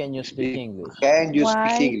 can you speak English? Can you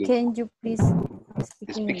Why speak English? can you please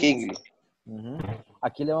speak Speak English? English.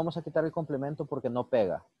 Aquí le vamos a quitar el complemento porque no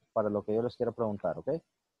pega para lo que yo les quiero preguntar, ¿ok?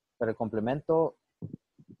 Pero el complemento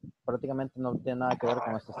prácticamente no tiene nada que ver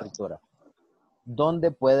con esta estructura. ¿Dónde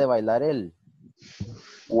puede bailar él?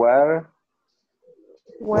 Where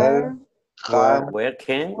Can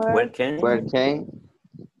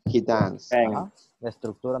he dance? Ajá. La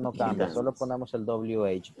estructura no cambia, solo ponemos el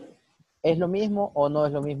WH. ¿Es lo mismo o no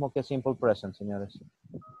es lo mismo que simple present, señores?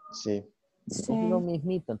 Sí. Es lo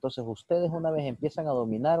mismito. Entonces, ustedes una vez empiezan a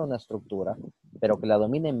dominar una estructura, pero que la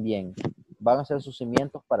dominen bien, van a ser sus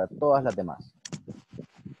cimientos para todas las demás.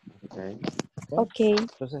 Ok.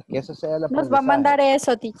 Entonces, que ese sea el aprendizaje. Nos va a mandar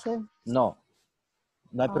eso, teacher. No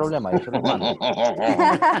hay problema, yo se los mando.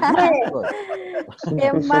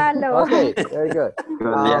 Qué malo. Okay, very good.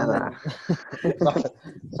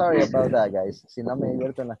 Sorry about that, guys. Si no me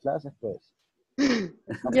divierto en las clases, pues.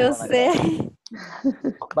 Yo sé.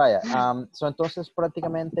 Vaya, entonces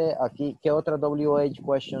prácticamente aquí, ¿qué otras WH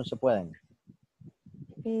questions se pueden?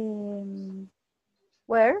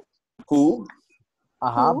 Where? Who?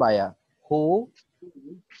 Ajá, Who? vaya. Who?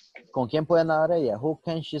 ¿Con quién puede nadar ella? Who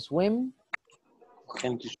can she swim?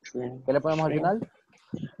 ¿Qué le ponemos al final?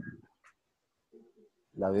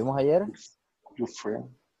 ¿La vimos ayer?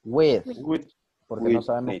 With. Porque no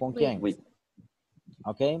sabemos con quién.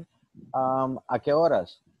 Ok. ¿A qué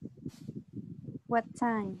horas? What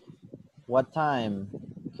time? What time?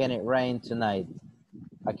 Can it rain tonight?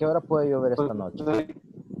 ¿A qué hora puede llover esta noche?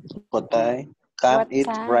 What time can it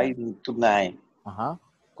rain tonight? Ajá.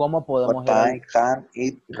 ¿Cómo podemos What ir al... time can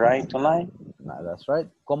it rain tonight? That's right.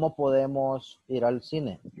 ¿Cómo podemos ir al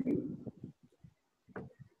cine?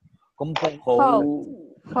 ¿Cómo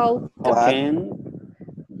How can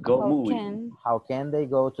go movie? How can they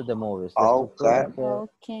go to the movies? La How estructura can- que- How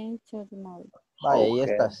came to the mall? Vaya, ahí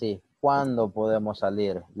Okay. está, sí. ¿Cuándo podemos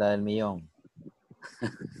salir? La del millón.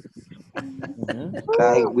 Ujú.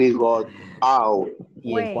 Can we go out?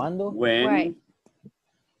 ¿Y el cuándo? When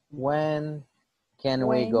When can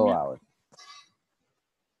we go out?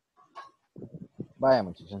 Vaya,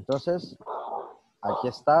 muchachos. Entonces, aquí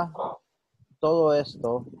está. Todo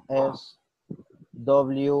esto es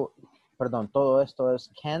todo esto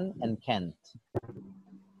es can and can't.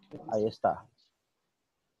 Ahí está.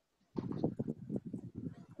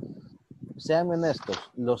 Sean honestos,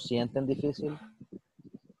 ¿lo sienten difícil?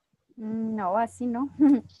 No, así no.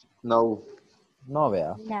 No. No,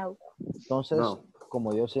 vea. No. Entonces, No.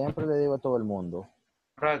 como yo siempre le digo a todo el mundo,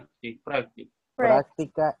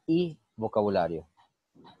 práctica y vocabulario.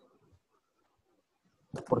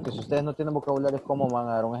 Porque si ustedes no tienen vocabulario, ¿cómo van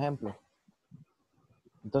a dar un ejemplo?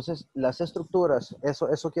 Entonces, las estructuras,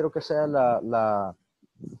 eso quiero que sea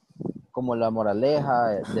como la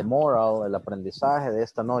moraleja, the moral, el aprendizaje de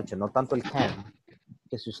esta noche, no tanto el can.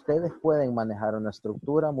 Que si ustedes pueden manejar una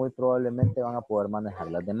estructura, muy probablemente van a poder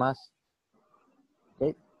manejar las demás.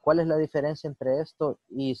 ¿Okay? ¿Cuál es la diferencia entre esto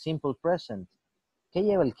y simple present? ¿Qué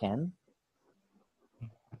lleva el can?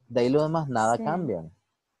 De ahí lo demás nada cambian.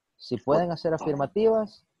 Si pueden hacer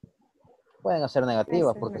afirmativas, pueden hacer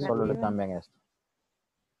negativas porque solo le cambian esto.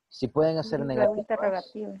 Si pueden hacer negativas,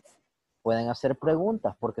 Interrogativas. pueden hacer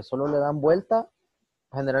preguntas porque solo le dan vuelta,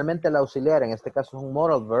 generalmente el auxiliar, en este caso es un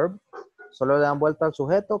modal verb, solo le dan vuelta al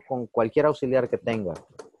sujeto con cualquier auxiliar que tenga,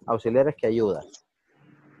 auxiliares que ayudan.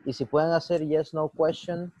 Y si pueden hacer yes, no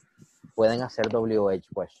question, pueden hacer WH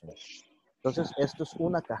question. Entonces, esto es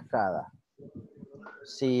una cascada.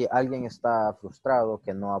 Si alguien está frustrado,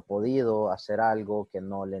 que no ha podido hacer algo, que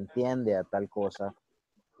no le entiende a tal cosa,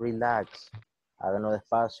 relax, háganlo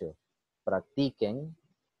despacio, practiquen,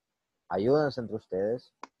 ayúdense entre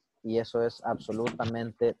ustedes y eso es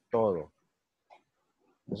absolutamente todo.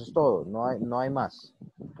 Eso es todo, no hay más.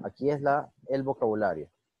 Aquí es el vocabulario.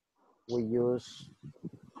 Voy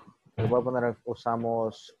a poner,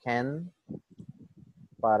 usamos can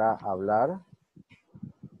para hablar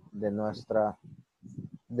de nuestra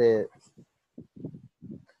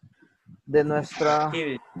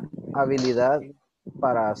habilidad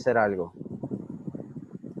para hacer algo.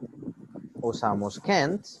 Usamos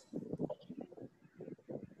can't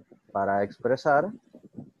para expresar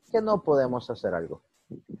que no podemos hacer algo.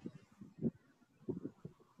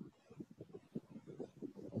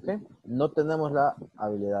 ¿Okay? No tenemos la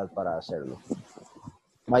habilidad para hacerlo.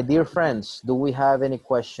 My dear friends, do we have any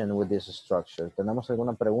question with this structure? ¿Tenemos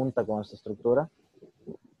alguna pregunta con esta estructura?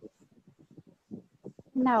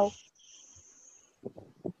 No.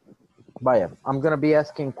 Vaya, I'm going to be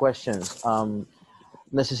asking questions.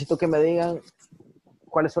 Necesito que me digan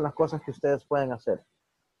cuáles son las cosas que ustedes pueden hacer.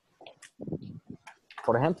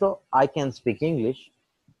 Por ejemplo, I can speak English.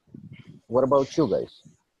 What about you guys?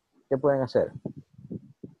 ¿Qué pueden hacer?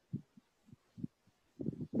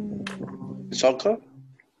 Soccer.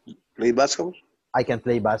 Play basketball. I can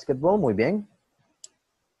play basketball. Muy bien.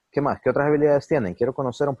 ¿Qué más? ¿Qué otras habilidades tienen? Quiero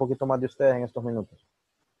conocer un poquito más de ustedes en estos minutos.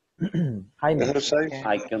 Jaime.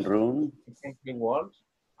 I can run.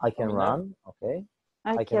 I can run. Okay.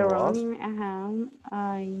 I can run.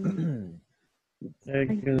 I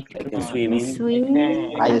can swim.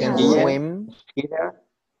 I can swim.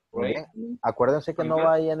 Muy Right. bien. Acuérdense que no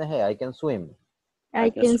va ING. I can swim.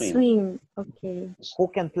 I can swim. Okay. Who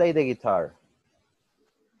can play the guitar?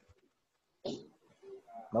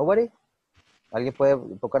 Nobody? ¿Alguien puede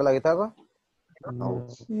tocar la guitarra? No.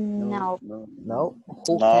 No.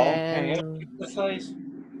 Who can? Exercise.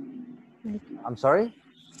 I'm sorry?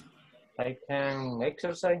 I can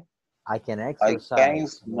exercise. I can I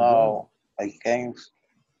exercise. can. No. I can.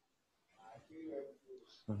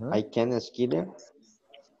 I can skier.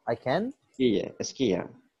 I can? Skier.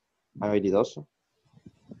 Habilidoso.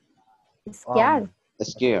 Esquiar.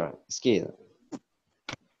 Skier.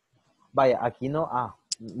 Vaya, aquí no.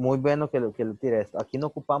 Muy bueno que lo tire esto. Aquí no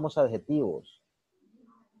ocupamos adjetivos.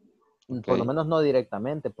 Okay. Por lo menos no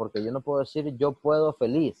directamente, porque yo no puedo decir yo puedo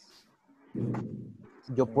feliz.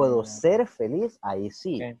 Yo puedo ser feliz, ahí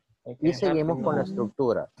sí. Y seguimos con la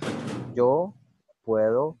estructura. Yo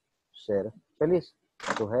puedo ser feliz.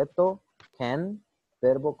 Sujeto, can,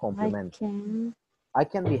 verbo, complemento. I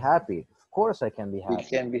can be happy. course I can be We happy.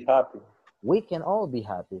 can be happy. We can all be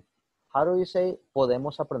happy. How do you say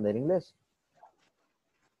podemos aprender inglés?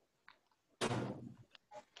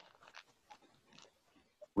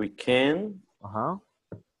 We can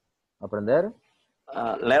Aprender.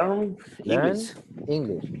 learn English.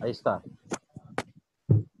 English. Ahí está.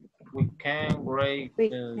 We can grade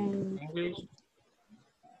English.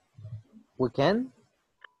 We can.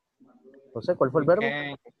 José, ¿cuál fue el verbo?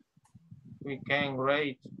 We can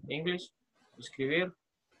grade English. Escribir.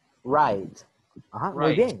 Write. Ajá,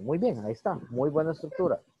 Right. muy bien, ahí está. Muy buena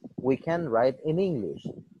estructura. We can write in English.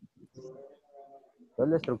 Entonces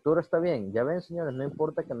la estructura está bien. Ya ven, señores, no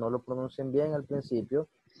importa que no lo pronuncien bien al principio,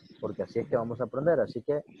 porque así es que vamos a aprender. Así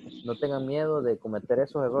que no tengan miedo de cometer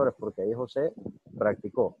esos errores, porque ahí José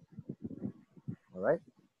practicó. All right.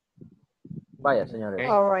 Vaya, señores.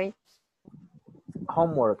 All right.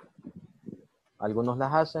 Homework. Algunos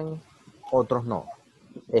las hacen, otros no.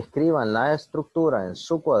 Escriban la estructura en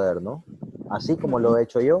su cuaderno, así como lo he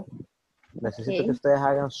hecho yo. Necesito que ustedes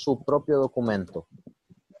hagan su propio documento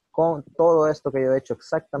con todo esto que yo he hecho,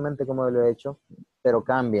 exactamente como lo he hecho, pero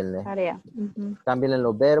cámbienle. Tarea. Cámbienle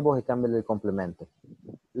los verbos y cámbienle el complemento.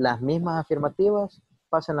 Las mismas afirmativas,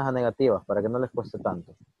 pásenlas a negativas para que no les cueste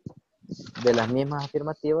tanto. De las mismas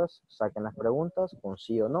afirmativas, saquen las preguntas con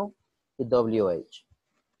sí o no y WH.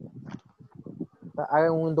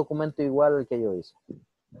 Hagan un documento igual al que yo hice.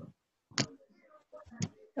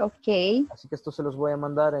 Ok. Así que esto se los voy a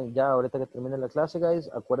mandar ya ahorita que termine la clase, guys.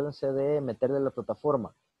 Acuérdense de meterle la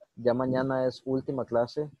plataforma. Ya mañana es última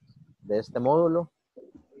clase de este módulo.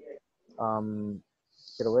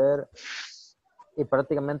 Quiero ver. Y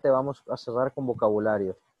prácticamente vamos a cerrar con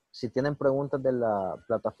vocabulario. Si tienen preguntas de la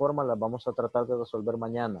plataforma, las vamos a tratar de resolver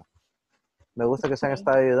mañana. Me gusta que se han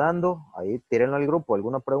estado ayudando. Ahí tírenlo al grupo.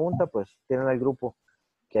 ¿Alguna pregunta? Pues tírenlo al grupo.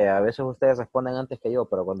 Que a veces ustedes responden antes que yo,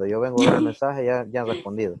 pero cuando yo vengo a ver el mensaje ya han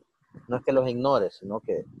respondido. No es que los ignore, sino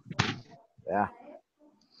que...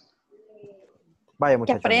 Vaya,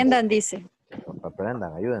 muchachos. Que aprendan, dice.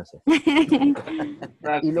 Aprendan, ayúdense.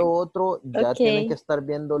 Y lo otro, ya tienen que estar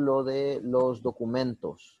viendo lo de los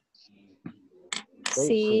documentos.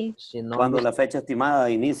 Sí. Si no ¿Cuándo la fecha estimada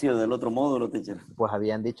de inicio del otro módulo, teacher? Pues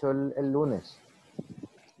habían dicho el lunes.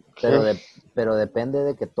 Pero depende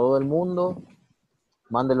de que todo el mundo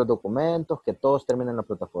mande los documentos, que todos terminen la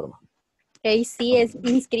plataforma. Sí,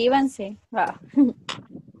 inscríbanse.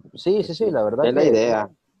 Sí, la verdad Es la idea.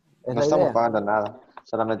 Es no la estamos idea. pagando nada.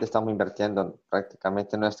 Solamente estamos invirtiendo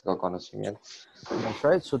prácticamente nuestro conocimiento. That's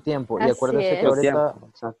right, su tiempo. Y Así acuérdense que es. ahorita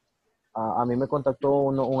a mí me contactó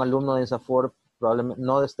un alumno de INSAFOR, probablemente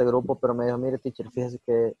no de este grupo, pero me dijo, mire, teacher, fíjese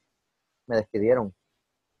que me despidieron.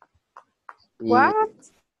 Y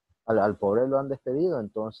al pobre lo han despedido.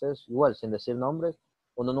 Entonces, igual, sin decir nombres,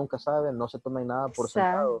 uno nunca sabe, no se tomen nada por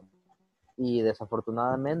sentado. Y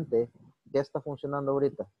desafortunadamente, ¿qué está funcionando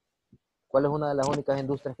ahorita? ¿Cuál es una de las únicas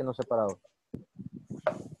industrias que no se ha parado?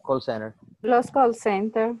 Call center. Los call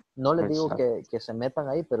center. No les digo que se metan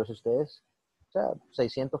ahí, pero si ustedes, o sea,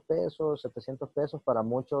 600 pesos, 700 pesos, para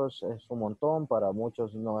muchos es un montón, para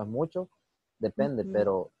muchos no es mucho, depende,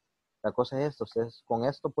 pero la cosa es esto, ustedes con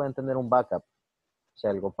esto pueden tener un backup. Si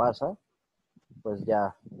algo pasa, pues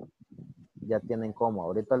ya tienen cómo.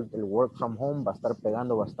 Ahorita el work from home va a estar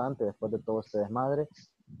pegando bastante después de todo este desmadre.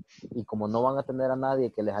 Y como no van a tener a nadie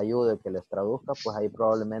que les ayude, que les traduzca, pues ahí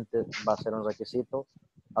probablemente va a ser un requisito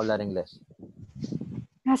hablar inglés.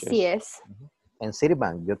 Así es. En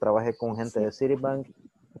Citibank, yo trabajé con gente de Citibank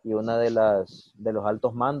y una de los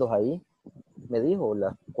altos mandos ahí me dijo,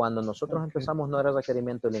 cuando nosotros empezamos no era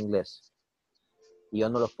requerimiento el inglés. Y yo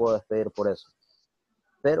no los puedo despedir por eso.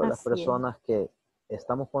 Pero las personas que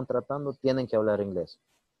estamos contratando tienen que hablar inglés.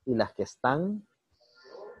 Y las que están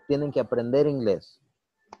tienen que aprender inglés.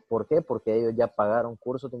 ¿Por qué? Porque ellos ya pagaron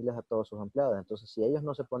cursos de inglés a todos sus empleados. Entonces, si ellos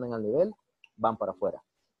no se ponen al nivel, van para afuera.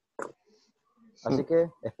 Así que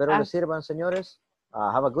espero les sirvan, señores.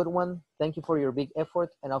 Have a good one. Thank you for your big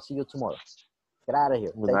effort, and I'll see you tomorrow. Get out of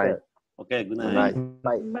here. Take care. Okay, good night.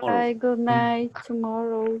 Bye. Bye. Good night.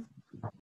 Tomorrow.